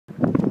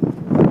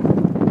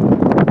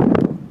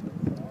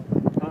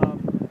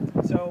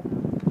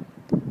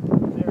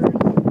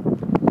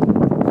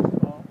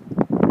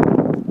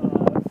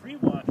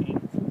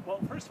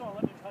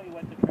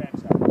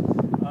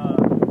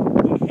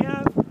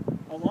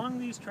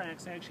these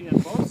tracks actually on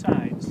both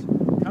sides.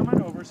 Come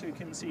on over so you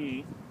can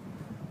see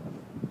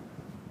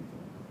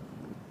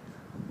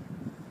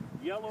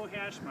yellow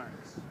hash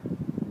marks.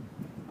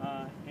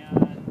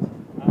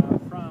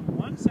 From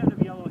one set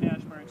of yellow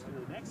hash marks to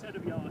the next set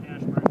of yellow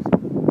hash marks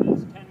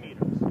is 10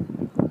 meters.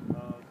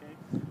 Okay.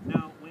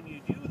 Now, when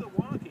you do the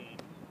walking,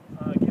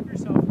 give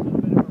yourself a little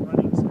bit of a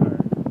running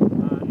start.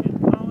 And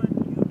Colin,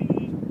 you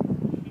be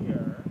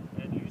here,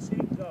 and you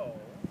say go.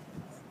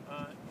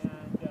 And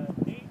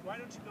Nate, why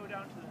don't you go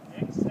down to the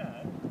next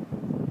set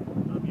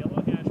of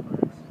yellow hash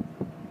marks,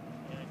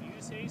 and you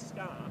say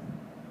stop.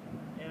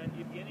 And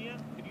Evgenia,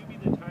 could you be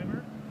the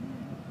timer?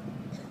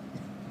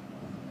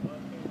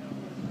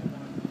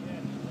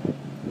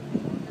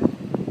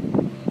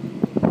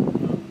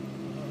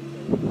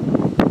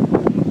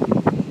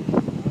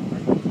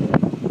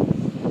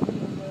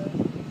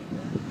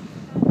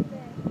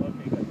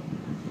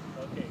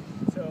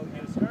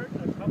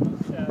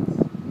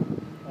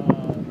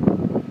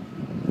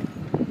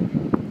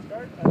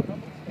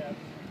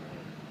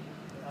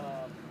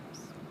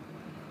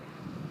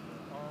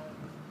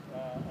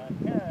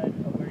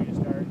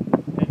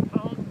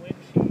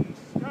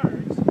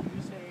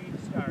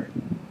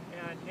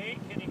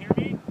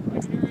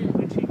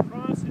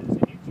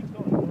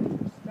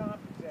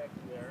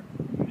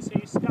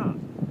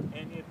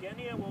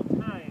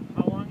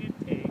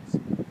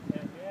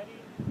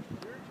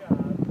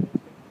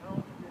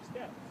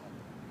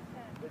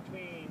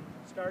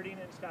 Starting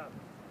and stopping.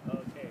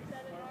 Okay. Is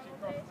that a normal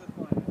pace?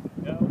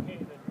 Okay,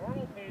 the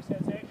normal pace,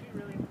 that's actually a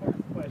really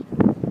important question.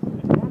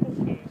 The normal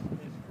pace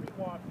is free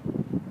walking.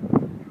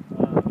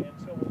 And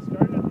so we'll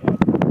start at the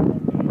normal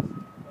pace,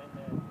 and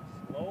then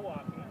slow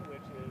walking,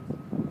 which is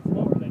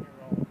slower than your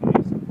normal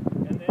pace,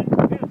 and then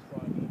fast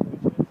walking,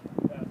 which is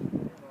faster than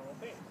your normal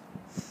pace.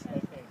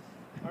 Okay.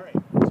 All right,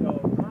 so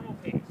normal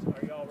pace.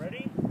 Are you all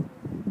ready?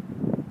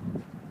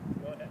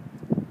 Go ahead.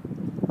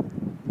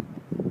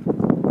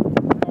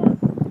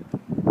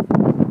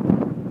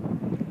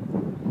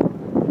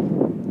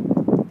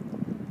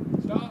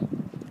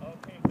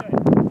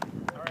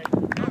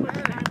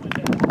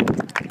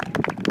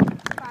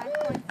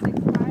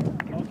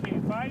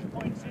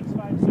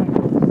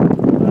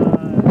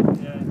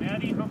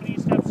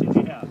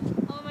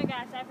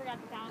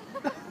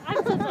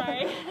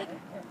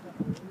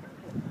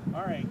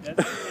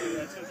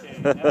 That's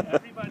okay.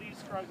 Everybody's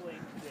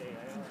struggling today, I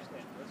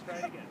understand. Let's try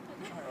it again.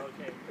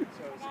 Okay,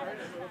 so start a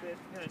little bit.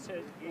 You know, it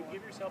says you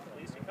give yourself at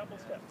least a couple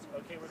steps.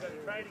 Okay, we're going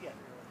to try it again.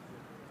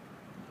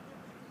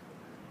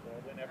 So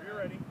whenever you're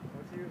ready.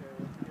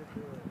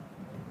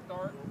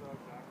 Start.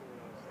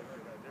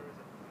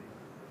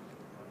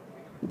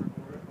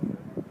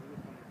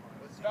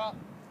 Stop.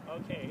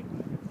 Okay.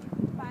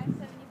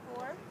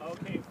 574.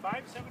 Okay,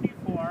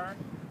 574,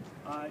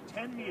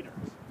 10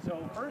 meters.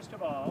 So first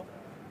of all,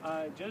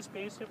 just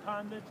based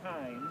upon the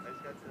time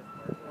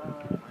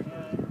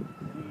and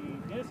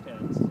the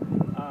distance,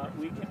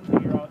 we can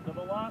figure out the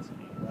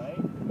velocity, right?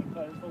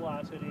 Because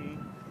velocity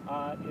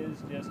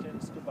is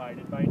distance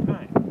divided by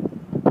time.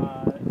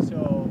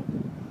 So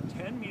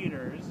 10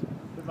 meters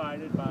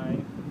divided by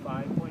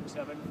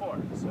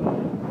 5.74. So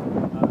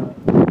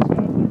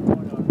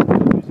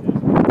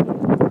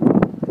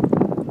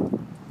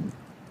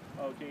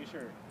okay,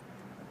 sure.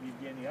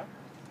 Evgenia?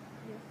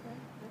 Yes, sir.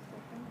 Just a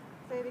second.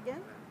 Say it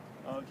again.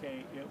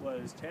 Okay, it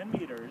was 10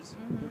 meters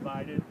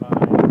divided by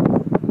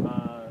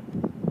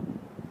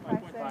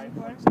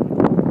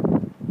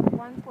 5.74.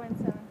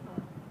 1.74.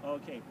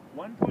 Okay,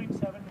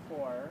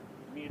 1.74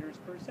 meters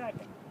per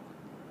second.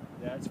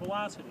 That's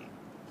velocity.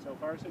 So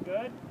far, so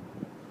good?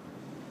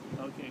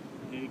 Okay,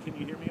 can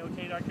you hear me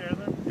okay, Dr.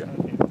 Adler? Yeah.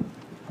 Okay.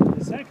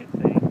 The second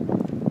thing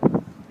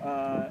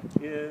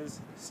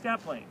is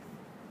step length.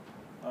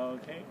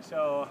 Okay,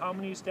 so how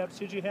many steps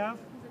did you have?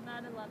 It's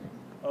about 11.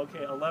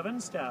 Okay, 11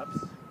 steps.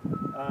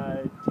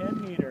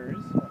 10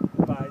 meters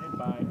divided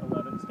by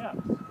 11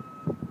 steps.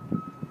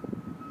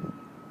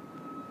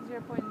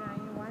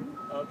 0.91.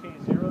 Okay,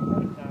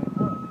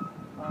 0.91.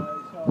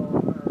 So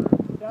her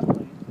step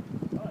length,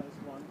 it's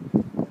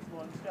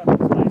one step,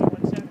 it's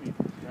 91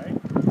 centimeters, right?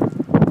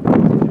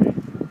 Okay.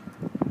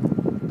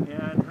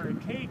 And her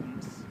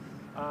cadence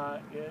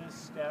is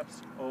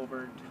steps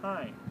over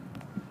time.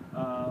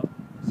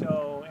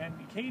 And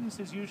cadence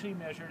is usually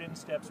measured in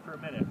steps per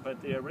minute,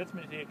 but the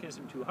arithmetic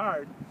isn't too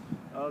hard.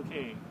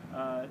 Okay,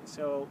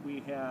 so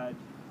we had,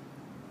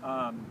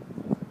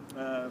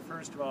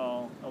 first of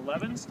all,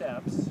 11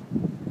 steps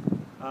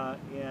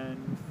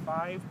and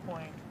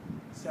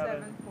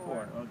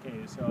 5.74.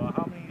 Okay, so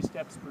how many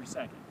steps per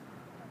second?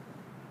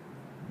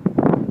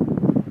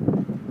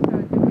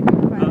 So do we do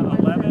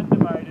 11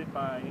 divided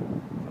by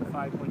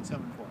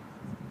 5.74.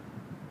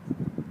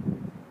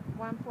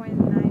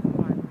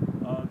 1.91.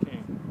 Okay,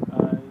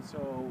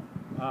 so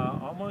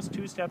almost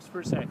 2 steps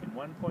per second.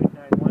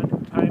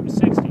 1.91 times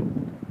 60.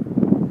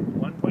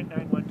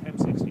 1.91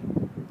 times 60.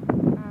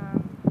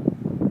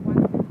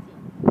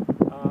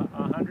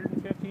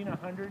 115.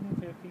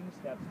 115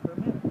 steps per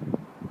minute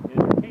is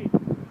your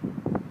cadence.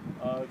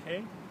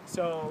 Okay,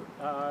 so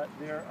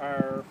there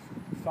are are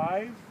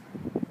 5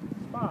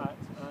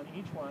 spots on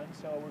each one.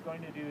 So we're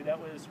going to do, that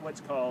was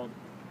what's called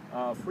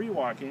free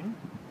walking,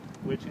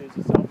 which is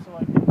a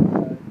self-selected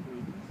cadence,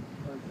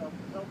 or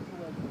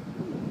self-selected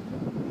speed.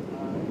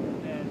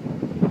 And then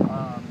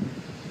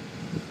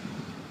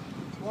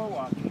slow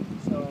walking.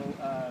 So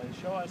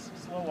show us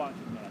slow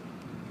walking now.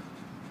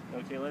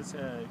 Okay, let's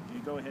you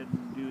go ahead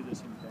and do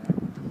this in fact.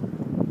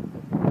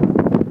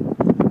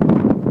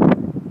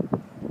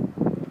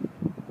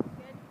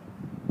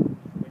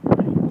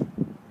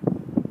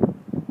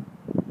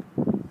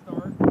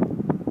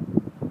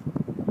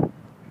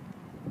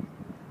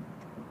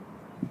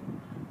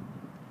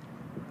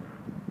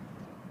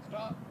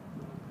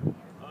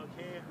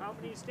 How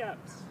many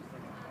steps?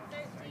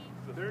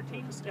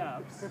 13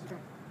 steps.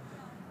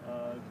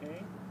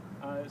 Okay.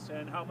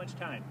 And how much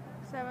time?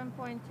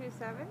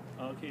 7.27.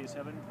 Okay,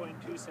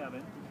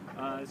 7.27.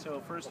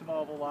 So first of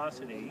all,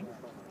 velocity,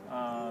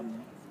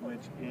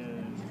 which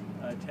is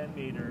 10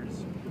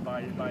 meters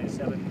divided by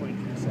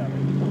 7.27.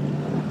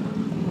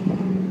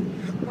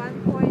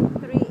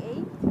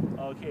 1.38.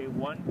 Okay,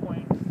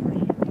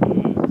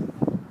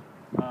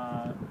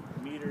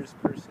 1.38 meters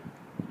per second.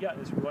 Yeah,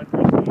 it's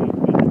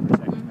 1.38 meters per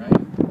second,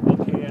 right?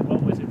 Okay, and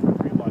what was it for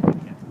free walking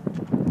again?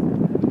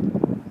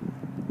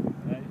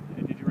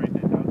 Did you write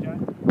that down, John?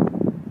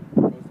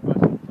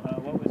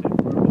 What was it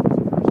for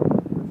first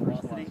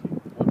velocity?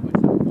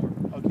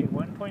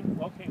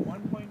 1.74. Okay,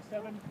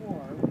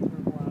 1.74 was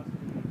for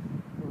velocity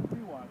for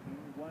free walking.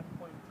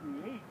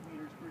 1.38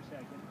 meters per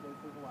second was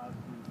for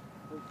velocity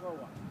for slow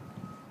walking.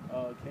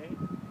 Okay,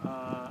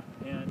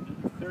 and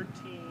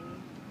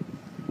 13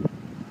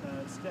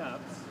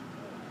 steps.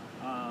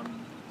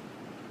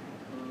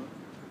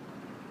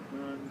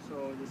 And so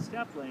the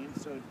step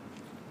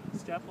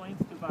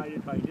length,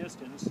 divided by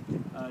distance,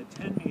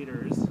 10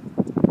 meters,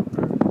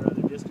 or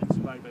rather distance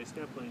divided by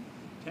step length,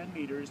 10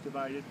 meters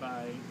divided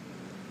by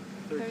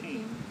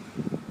 13.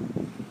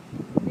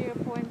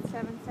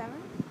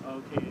 0.77.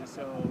 Okay,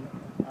 so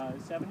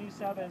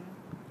 77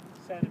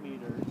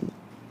 centimeters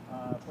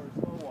for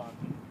slow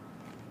walking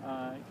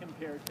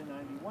compared to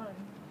 91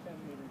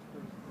 centimeters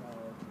per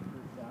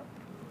step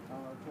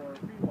for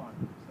free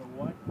walking. So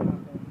what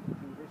happened to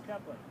her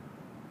step length?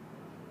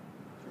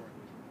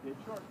 It's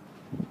short.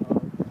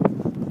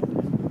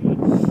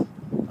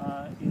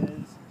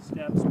 Is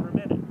steps per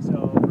minute.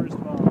 So first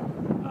of all,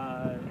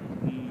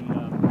 the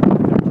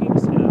 13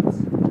 steps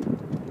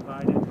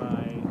divided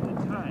by the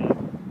time,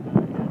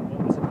 and what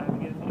was the time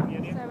again?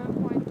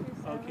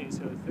 7.27. Okay,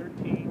 so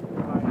 13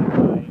 divided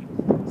by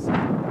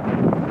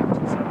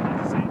 7.27 is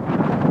the same.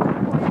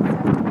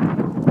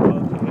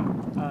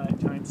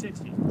 Okay, times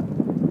 60.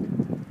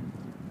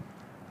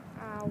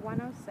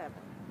 107.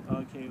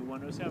 Okay,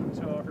 107.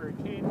 So her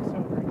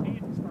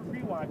cadence for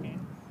free walking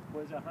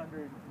was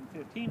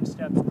 115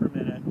 steps per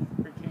minute.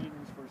 Her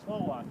cadence for slow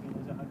walking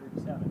was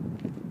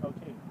 107.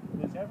 Okay,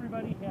 does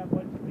everybody have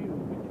what to do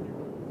with your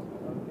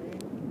groups? Okay,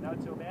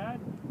 not so bad?